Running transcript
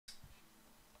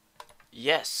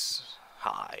Yes,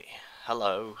 hi,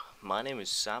 hello, my name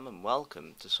is Sam and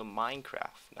welcome to some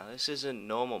Minecraft. Now this isn't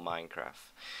normal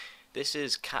Minecraft, this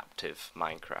is captive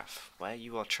Minecraft, where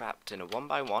you are trapped in a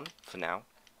 1x1, for now,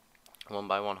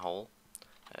 1x1 hole.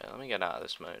 Let me get out of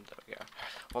this mode, there we go.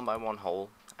 1x1 hole,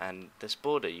 and this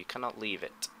border, you cannot leave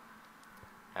it.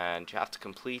 And you have to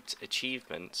complete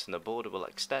achievements and the border will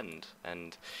extend,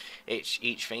 and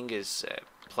each thing is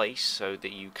placed so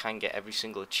that you can get every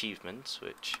single achievement,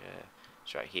 which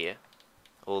is right here,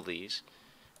 all these,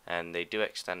 and they do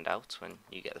extend out when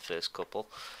you get the first couple.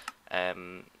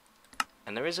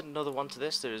 And there is another one to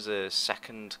this. There is a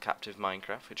second captive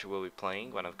Minecraft which I will be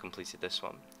playing when I've completed this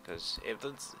one, because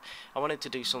I wanted to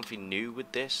do something new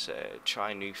with this,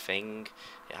 try a new thing.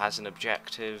 It has an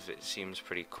objective, it seems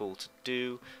pretty cool to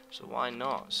do, so why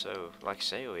not? So like I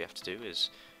say, all you have to do is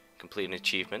complete an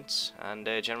achievement, and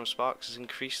General Sparks has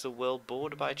increased the world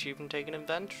border by achieving taken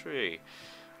inventory,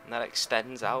 and that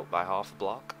extends out by half a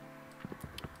block.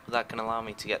 That can allow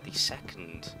me to get the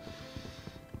second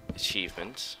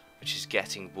achievement, which is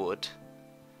getting wood,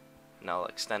 and I'll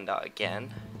extend out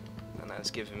again, and that's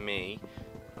giving me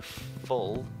a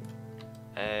full,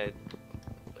 a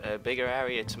bigger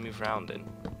area to move around in,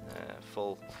 a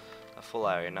full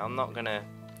area. Now I'm not gonna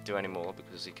do any more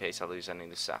because in case I lose any of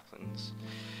the saplings.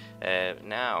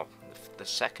 Now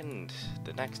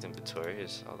the next inventory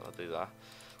is I'll do that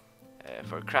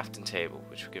for a crafting table,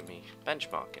 which will give me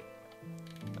benchmarking.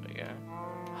 There we go,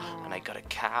 and I got a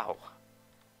cow,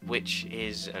 which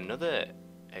is another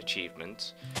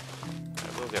achievement.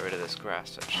 I will get rid of this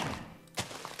grass actually.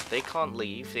 They can't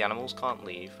leave, the animals can't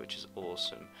leave, which is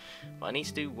awesome. But I need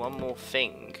to do one more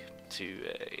thing to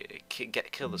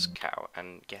kill this cow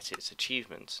and get its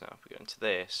achievements. Now if we go into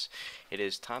this, it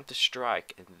is time to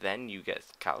strike and then you get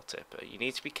cow tipper. You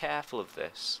need to be careful of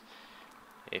this.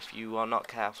 If you are not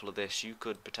careful of this, you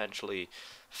could potentially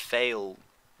fail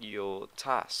your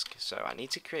task. So I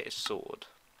need to create a sword,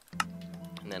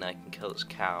 and then I can kill this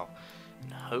cow,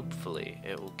 and hopefully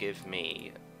it will give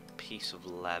me a piece of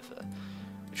leather,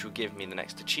 which will give me the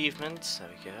next achievement. There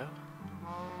we go.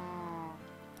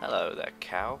 Hello there,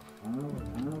 cow.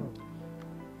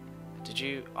 Did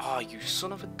you? Oh, you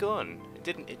son of a gun! It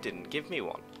didn't give me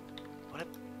one. What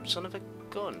a son of a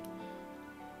gun!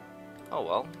 Oh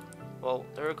well. Well,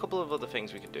 there are a couple of other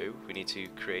things we could do. We need to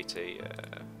create a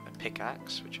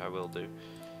pickaxe, which I will do.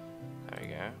 There we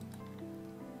go.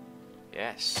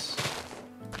 Yes.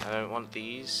 I don't want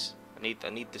these. I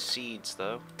need the seeds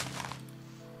though.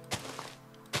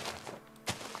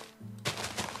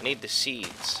 I need the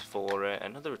seeds for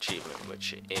another achievement,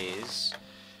 which is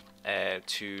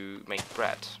to make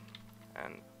bread.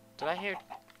 And did I hear?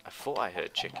 I thought I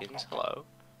heard chickens. Hello.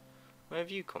 Where have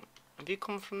you come? Have you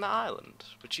come from the island?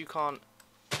 But you can't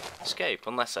escape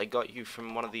unless I got you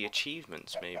from one of the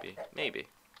achievements. Maybe.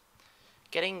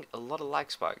 Getting a lot of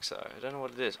lag spikes though. I don't know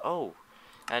what it is. Oh.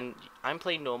 And I'm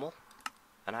playing normal,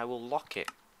 and I will lock it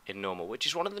in normal, which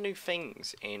is one of the new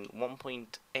things in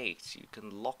 1.8. You can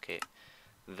lock it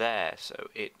there, so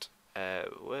it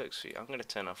works for you. I'm going to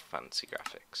turn off fancy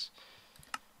graphics.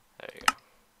 There you go.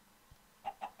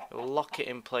 It will lock it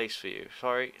in place for you.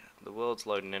 Sorry, the world's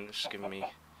loading in. It's giving me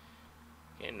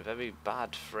a very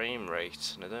bad frame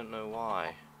rate, and I don't know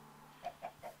why.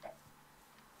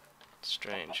 It's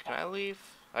strange. Can I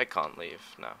leave? I can't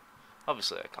leave. No,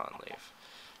 obviously I can't leave.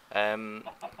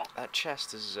 That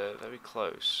chest is very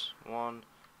close. One.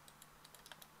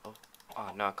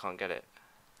 Oh no, I can't get it.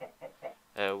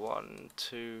 1,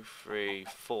 2, 3,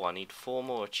 4. I need 4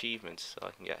 more achievements so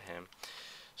I can get him.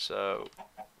 So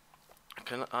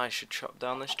I should chop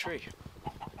down this tree.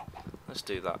 Let's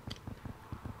do that.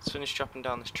 Let's finish chopping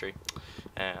down this tree.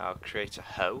 I'll create a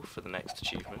hoe for the next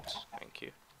achievement. Thank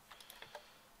you.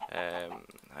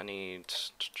 I need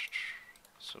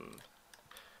some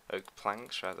oak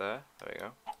planks right there. There we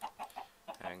go.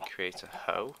 And create a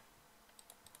hoe.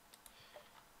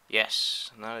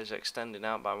 Yes, and that is extending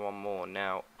out by 1 more.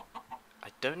 Now, I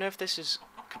don't know if this is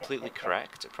completely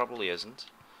correct. It probably isn't.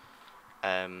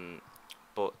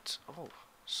 But oh,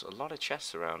 there's a lot of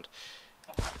chests around.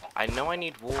 I know I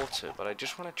need water, but I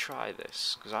just want to try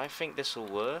this because I think this will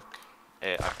work.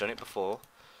 I've done it before.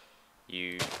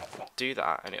 You do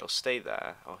that and it'll stay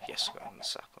there. Oh yes, I got on the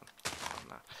sapling.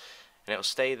 And it'll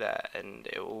stay there and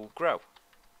it will grow.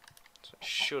 So it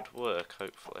should work,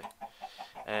 hopefully.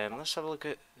 Let's have a look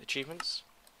at achievements.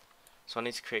 So I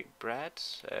need to create bread.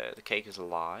 The cake is a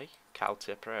lie. Cow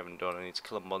tipper, I haven't done. I need to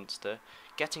kill a monster.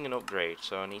 Getting an upgrade,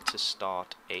 so I need to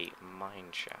start a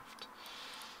mine shaft.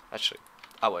 Actually,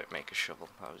 I won't make a shovel.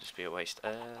 That would just be a waste.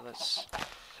 Let's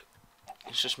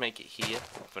just make it here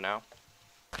for now.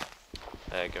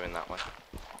 going that way.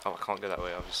 Oh, I can't go that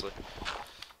way, obviously.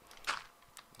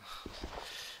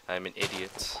 I'm an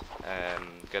idiot.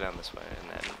 Go down this way, and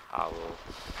then I will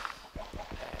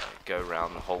go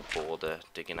around the whole border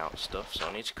digging out stuff. So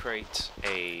I need to create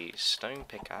a stone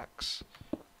pickaxe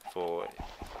for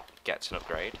gets an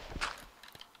upgrade,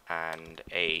 and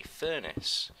a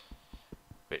furnace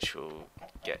which will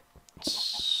get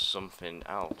something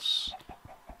else,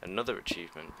 another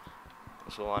achievement.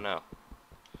 That's all I know.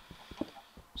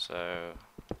 So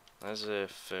there's a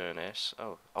furnace.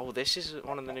 Oh, this is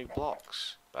one of the new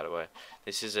blocks, by the way.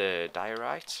 This is a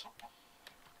diorite.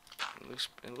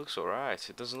 It looks alright.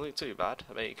 It doesn't look too bad.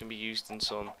 I bet it can be used in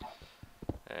some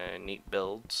neat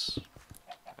builds.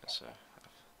 So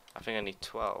I think I need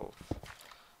 12.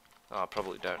 Oh, I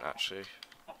probably don't actually.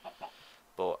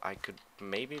 But I could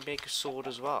maybe make a sword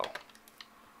as well.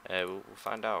 We'll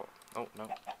find out. Oh no.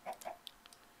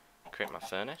 Create my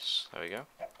furnace. There we go.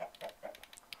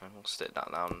 And we'll stick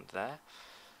that down there.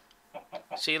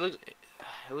 See, it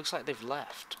looks like they've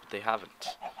left, but they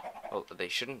haven't. Well, they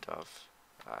shouldn't have.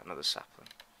 Another sapling.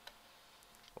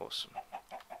 Awesome.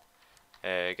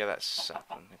 Get that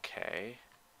sapling. Okay.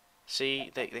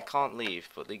 See, they can't leave,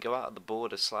 but they go out of the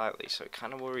border slightly, so it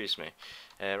kind of worries me.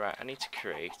 Right, I need to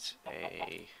create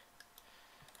a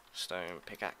stone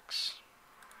pickaxe.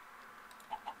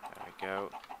 There we go.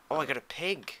 Oh, I got a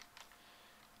pig!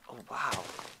 Oh, wow.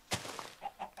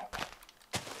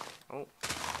 Oh.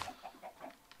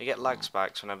 You get lag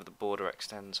spikes whenever the border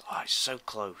extends. Oh, it's so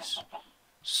close.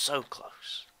 So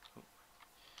close. Oh.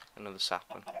 Another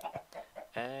sapling.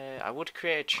 I would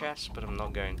create a chest, but I'm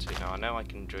not going to. Now, I know I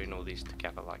can join all these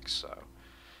together like so.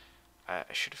 I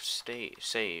should have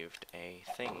saved a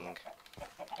thing.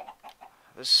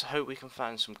 Let's hope we can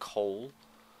find some coal.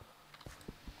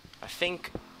 I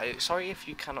think... sorry if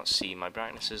you cannot see, my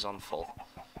brightness is on full.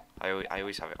 I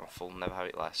always have it on full, never have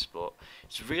it less, but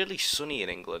it's really sunny in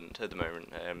England at the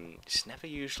moment. It's never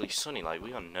usually sunny, like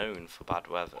we are known for bad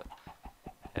weather.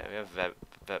 We have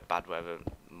bad weather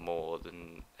more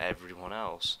than everyone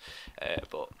else,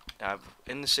 but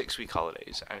in the 6-week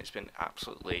holidays, and it's been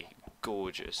absolutely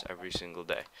gorgeous every single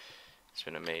day. It's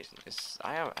been amazing.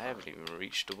 I haven't even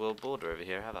reached the world border over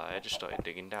here, have I? I just started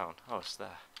digging down. Oh, it's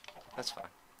there. That's fine.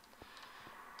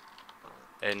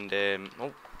 And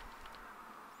oh,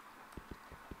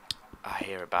 I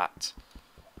hear a bat.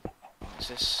 What's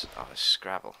this? Oh, it's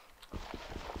Scrabble.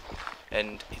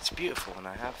 And it's beautiful, and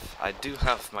I do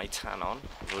have my tan on.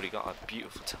 I've already got a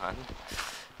beautiful tan.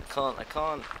 I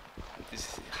can't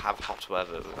have hot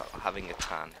weather without having a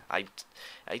tan. I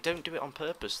don't do it on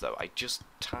purpose though. I just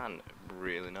tan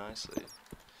really nicely.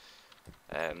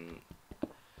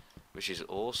 Which is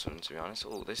awesome, to be honest.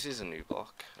 Oh, this is a new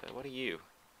block. What are you?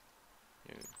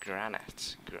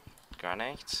 Granite.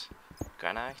 Granite.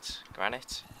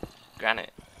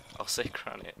 I'll say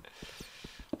granite.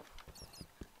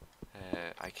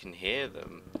 I can hear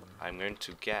them. I'm going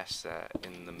to guess that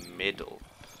in the middle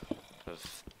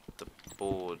of the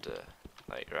border,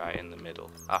 like right in the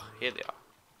middle. Ah, here they are.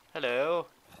 Hello.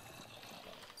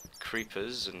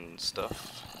 Creepers and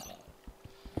stuff.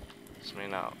 Let's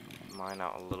mine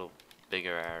out a little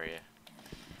bigger area.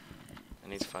 I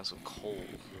need to find some coal.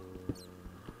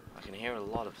 I can hear a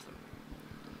lot of them.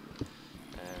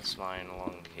 Let's mine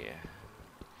along here,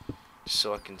 just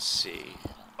so I can see.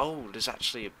 Oh, there's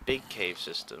actually a big cave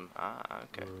system. Ah,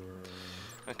 okay.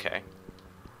 Okay.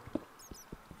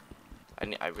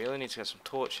 I really need to get some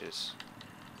torches.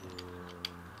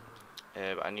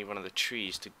 But I need one of the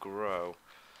trees to grow,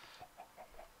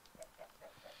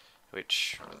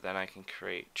 which then I can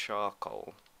create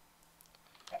charcoal.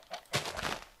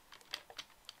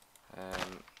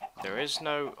 There is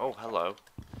no... Oh, hello.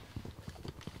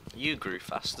 You grew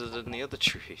faster than the other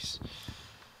trees.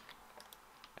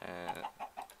 There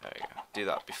we go. Do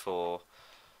that before...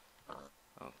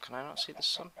 Oh, can I not see the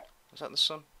sun? Is that the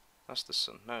sun? That's the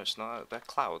sun. No, it's not. They're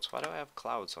clouds. Why do I have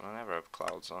clouds on? I never have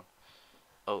clouds on.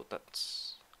 Oh,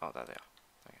 that's... Oh, there they are.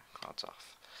 There you go. Clouds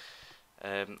off.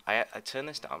 I turned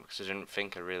this down because I didn't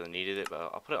think I really needed it,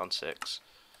 but I'll put it on 6.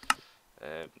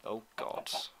 Oh god.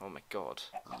 Oh my god.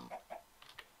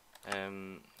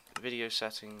 Video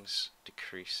settings,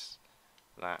 decrease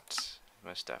that,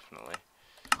 most definitely.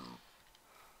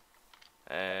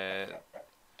 I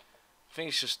think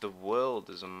it's just the world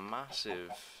is a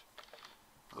massive...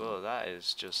 Well, that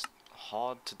is just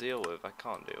hard to deal with. I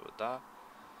can't deal with that.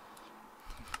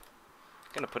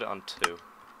 I'm gonna put it on 2.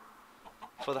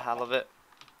 For the hell of it.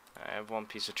 I have 1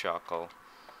 piece of charcoal.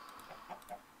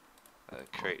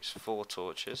 That creates 4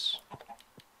 torches.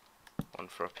 1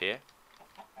 for up here.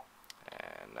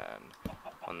 And then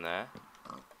 1 there.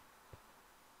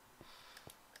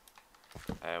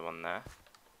 One there.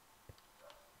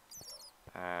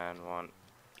 And one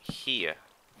here.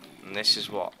 And this is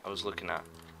what I was looking at.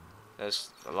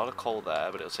 There's a lot of coal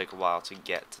there, but it'll take a while to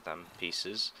get to them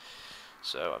pieces.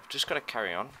 So I've just got to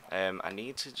carry on. I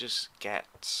need to just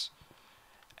get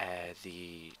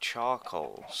the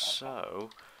charcoal. So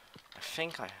I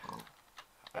think oh,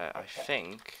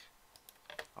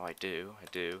 I do.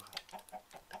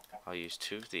 I'll use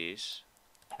 2 of these,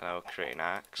 and I'll create an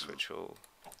axe, which will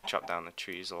chop down the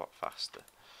trees a lot faster.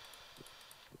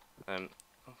 Oh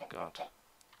god.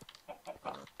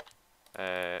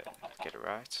 Get it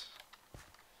right.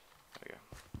 There we go.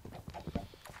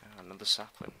 Another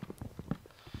sapling.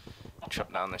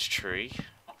 Chop down this tree.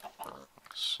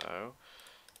 So,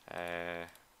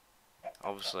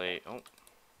 obviously, oh,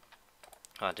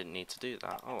 I didn't need to do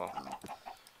that. Oh well.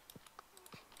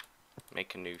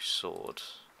 Make a new sword.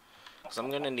 Because I'm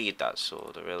going to need that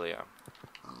sword, I really am.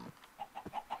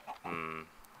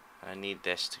 I need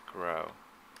this to grow.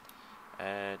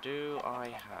 Do I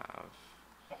have...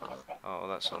 Oh,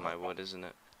 that's all my wood, isn't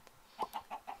it?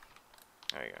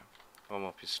 There we go. One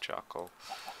more piece of charcoal.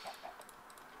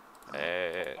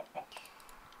 I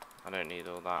don't need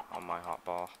all that on my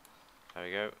hotbar. There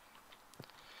we go.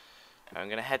 I'm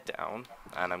going to head down,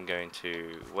 and I'm going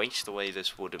to waste away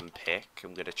this wooden pick.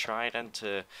 I'm going to try and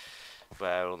enter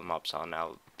where all the mobs are.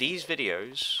 Now, these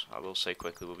videos, I will say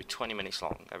quickly, will be 20 minutes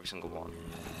long, every single one.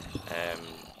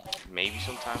 Maybe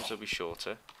sometimes they'll be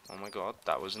shorter. Oh my god,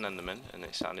 that was an Enderman, and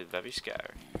it sounded very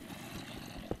scary.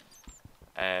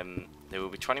 They will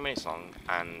be 20 minutes long,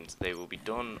 and they will be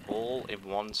done all in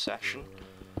one session.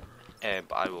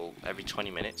 But I will, every 20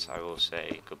 minutes, I will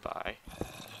say goodbye. Oh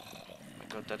my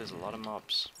god, that is a lot of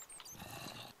mobs.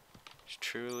 It's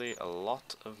truly a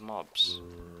lot of mobs.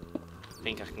 I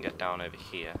think I can get down over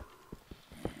here.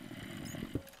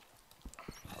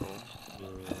 Oh.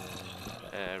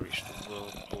 Reach the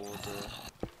world border.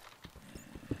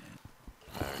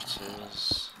 There it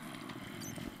is.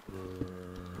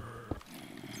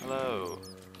 Hello.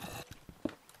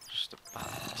 Just a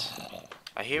bat.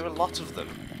 I hear a lot of them,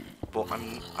 but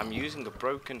I'm using a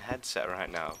broken headset right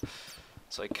now,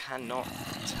 so I cannot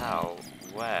tell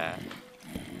where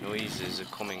noises are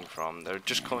coming from. They're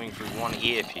just coming through one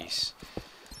earpiece.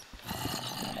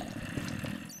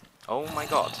 Oh my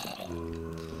god.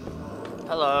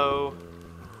 Hello.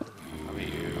 How are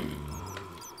you?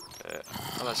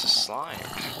 Oh, that's a slime.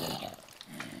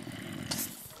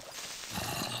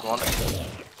 Go on.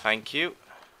 Thank you.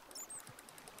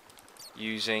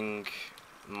 Using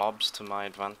mobs to my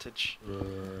advantage.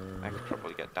 I could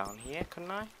probably get down here,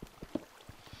 couldn't I?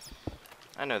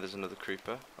 I know there's another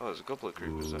creeper. Oh, there's a couple of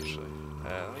creepers actually.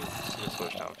 Let me see the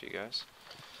torch down for you guys.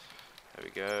 There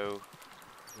we go.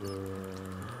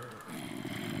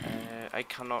 I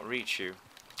cannot reach you.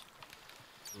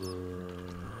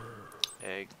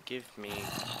 Give me...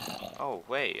 Oh,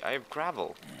 wait, I have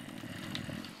gravel.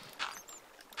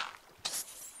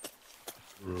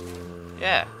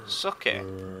 Yeah, suck it,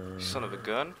 son of a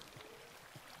gun.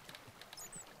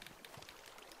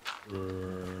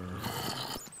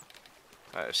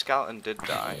 Right, a skeleton did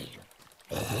die.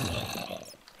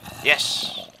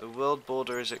 Yes! The world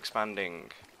border is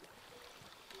expanding.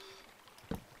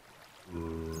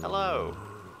 Hello!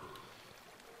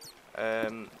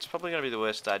 It's probably going to be the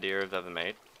worst idea I've ever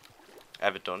made.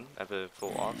 Ever done, ever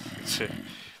thought of. To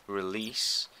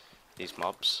release these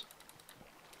mobs.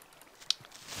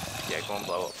 Yeah, go on,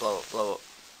 blow up, blow up, blow up.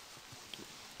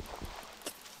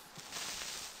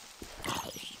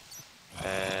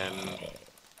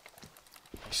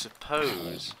 I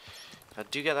suppose if I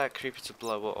do get that creeper to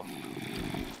blow up.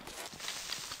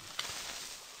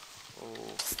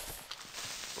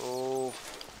 Oh.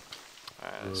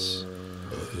 Yes.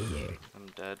 I'm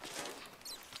dead.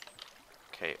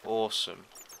 Okay, awesome.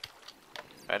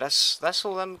 Right, that's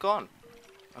all them gone.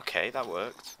 Okay, that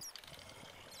worked.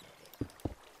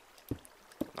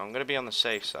 Now I'm gonna be on the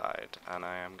safe side, and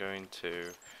I am going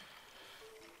to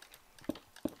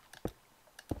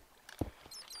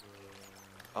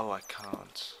oh, I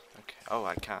can't. Okay. Oh,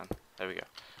 I can. There we go.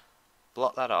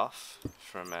 Block that off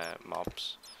from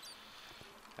mobs.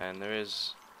 And there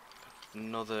is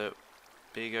another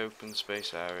big open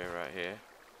space area right here.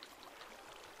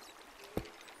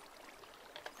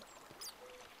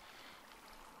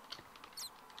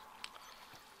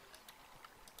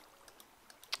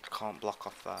 I can't block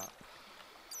off that.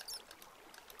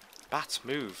 Bats,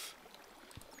 move!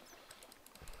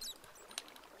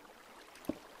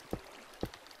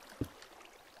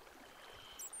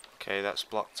 Okay, that's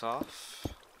blocked off.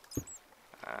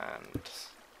 And...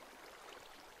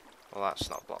 well, that's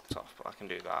not blocked off, but I can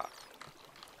do that.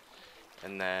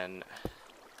 And then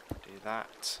Do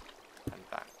that and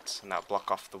that. And that'll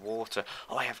block off the water.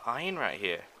 Oh, I have iron right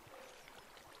here.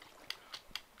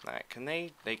 Right, can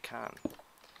they? They can.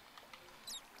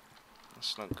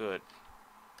 That's not good.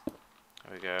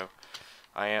 There we go.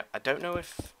 I don't know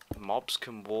if mobs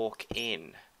can walk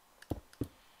in,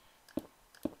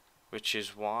 which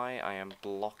is why I am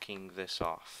blocking this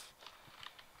off.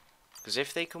 Because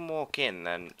if they can walk in,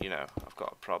 then, you know, I've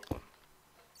got a problem.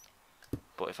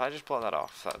 But if I just block that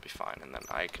off, that'll be fine, and then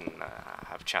I can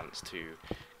have a chance to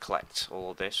collect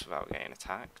all this without getting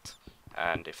attacked.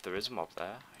 And if there is a mob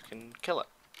there, I can kill it.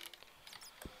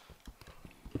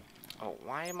 Oh,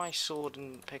 why am I sword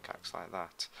and pickaxe like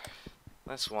that?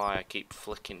 That's why I keep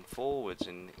flicking forwards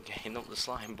and getting up the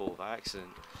slime ball by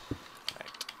accident.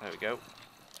 Right, there we go.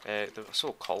 I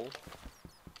saw coal.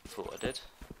 Thought I did.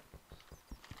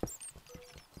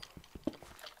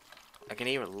 I can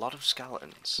hear a lot of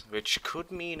skeletons, which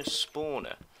could mean a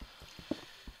spawner.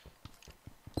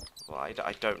 Well,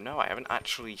 I don't know. I haven't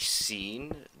actually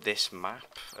seen this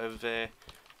map of, you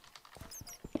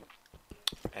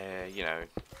know,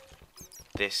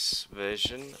 this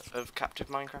version of Captive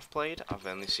Minecraft played. I've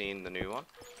only seen the new one.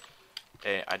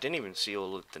 I didn't even see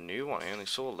all of the new one. I only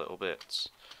saw little bits.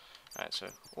 Right, so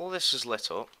all this is lit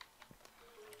up.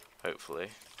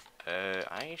 Hopefully,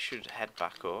 I should head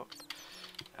back up.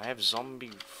 I have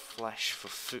zombie flesh for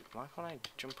food. Why can't I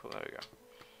jump up? There we go.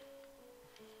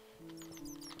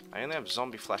 I only have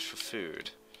zombie flesh for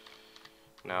food.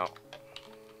 Now,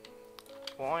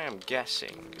 what I am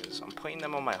guessing is I'm putting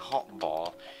them on my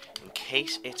hotbar in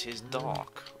case it is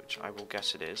dark, which I will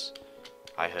guess it is.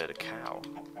 I heard a cow.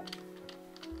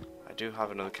 I do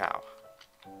have another cow.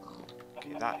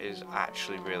 Okay, that is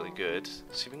actually really good.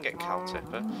 Let's see if we can get cow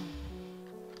tipper.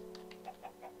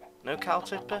 No cow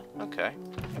tipper? Okay.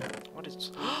 What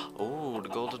is... Oh, the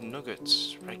golden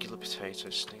nuggets. Regular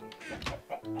potato sting.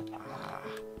 Ah.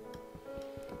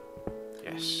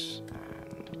 Yes.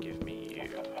 And give me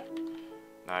you.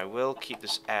 Now I will keep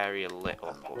this area lit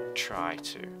up, or try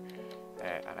to.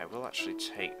 And I will actually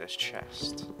take this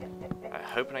chest. I'm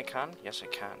hoping I can. Yes, I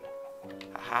can.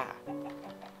 Aha.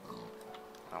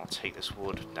 I'll take this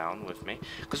wood down with me.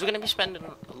 Because we're going to be spending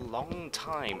a long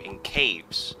time in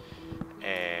caves.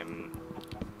 And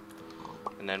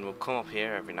then we'll come up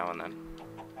here every now and then.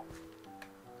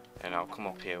 And I'll come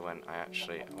up here when I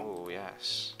actually... Oh,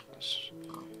 yes.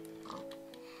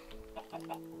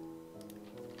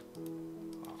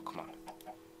 Oh, come on.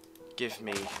 Give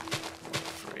me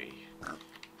 3.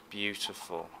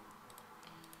 Beautiful.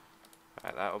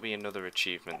 Right, that'll be another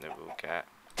achievement that we'll get.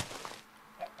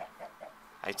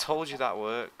 I told you that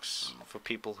works for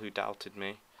people who doubted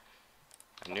me.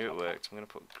 I knew it worked. I'm going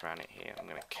to put granite here. I'm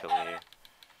going to kill you.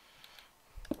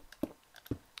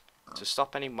 To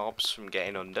stop any mobs from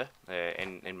getting under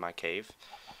in my cave.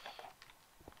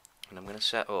 And I'm going to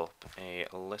set up a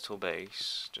little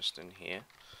base just in here.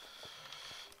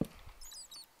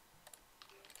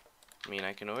 I mean,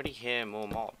 I can already hear more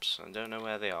mobs. I don't know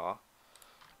where they are.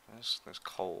 There's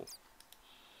coal.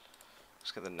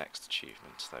 Let's get the next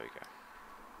achievement. There we go.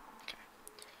 Okay.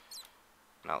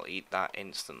 And I'll eat that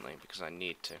instantly because I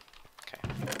need to. Okay.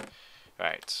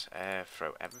 Right.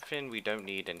 Throw everything we don't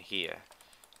need in here.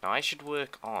 Now I should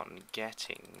work on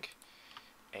getting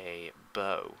a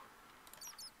bow.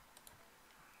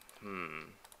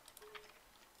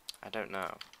 I don't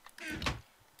know.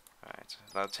 Right,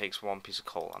 that takes 1 piece of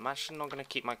coal. I'm actually not going to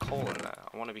keep my coal in there.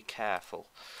 I want to be careful.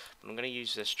 But I'm going to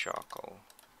use this charcoal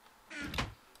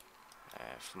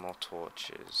for more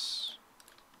torches.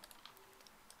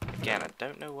 Again, I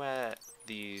don't know where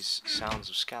these sounds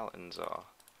of skeletons are.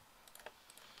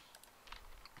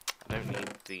 I don't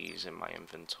need these in my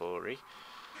inventory.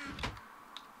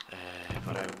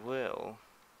 But I will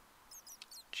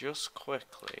just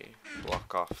quickly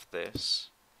block off this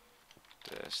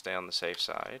to stay on the safe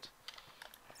side.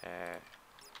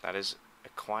 That is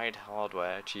acquired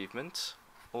hardware achievement.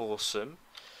 Awesome.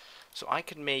 So I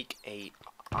could make a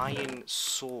iron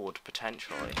sword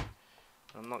potentially.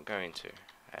 I'm not going to.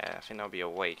 I think that would be a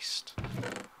waste.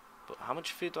 But how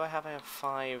much food do I have? I have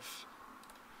 5.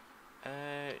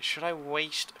 Should I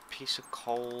waste a piece of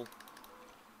coal?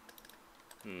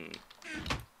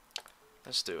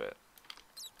 Let's do it.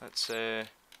 Let's put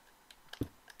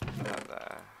that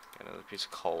there. Get another piece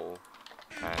of coal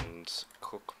and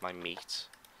cook my meat.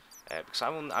 Because I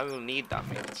will need that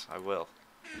meat. I will.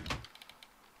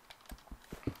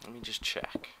 Let me just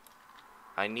check.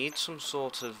 I need some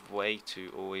sort of way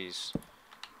to always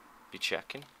be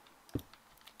checking.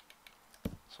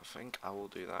 So I think I will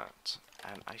do that.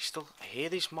 And I hear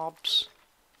these mobs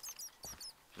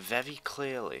very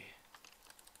clearly.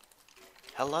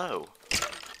 Hello.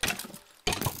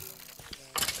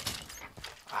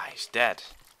 he's dead.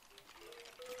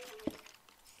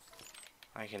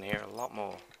 I can hear a lot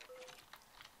more.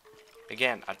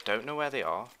 Again, I don't know where they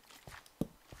are.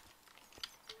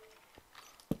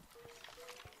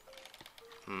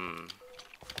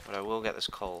 But I will get this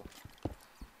coal.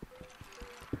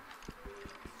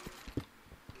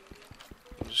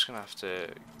 I'm just gonna have to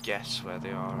guess where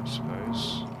they are, I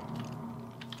suppose.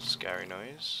 Scary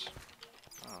noise.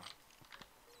 Oh,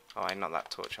 I knocked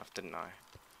that torch off, didn't I?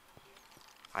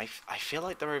 I feel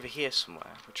like they're over here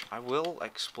somewhere, which I will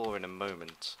explore in a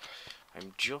moment.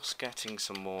 I'm just getting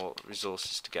some more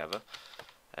resources together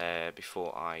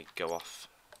before I go off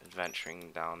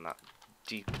adventuring down that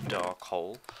deep dark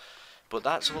hole. But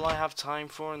that's all I have time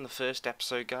for in the first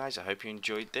episode, guys. I hope you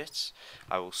enjoyed this.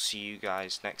 I will see you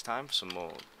guys next time for some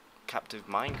more captive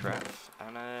Minecraft.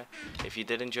 And if you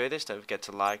did enjoy this, don't forget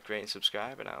to like, rate and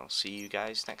subscribe, and I'll see you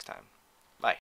guys next time.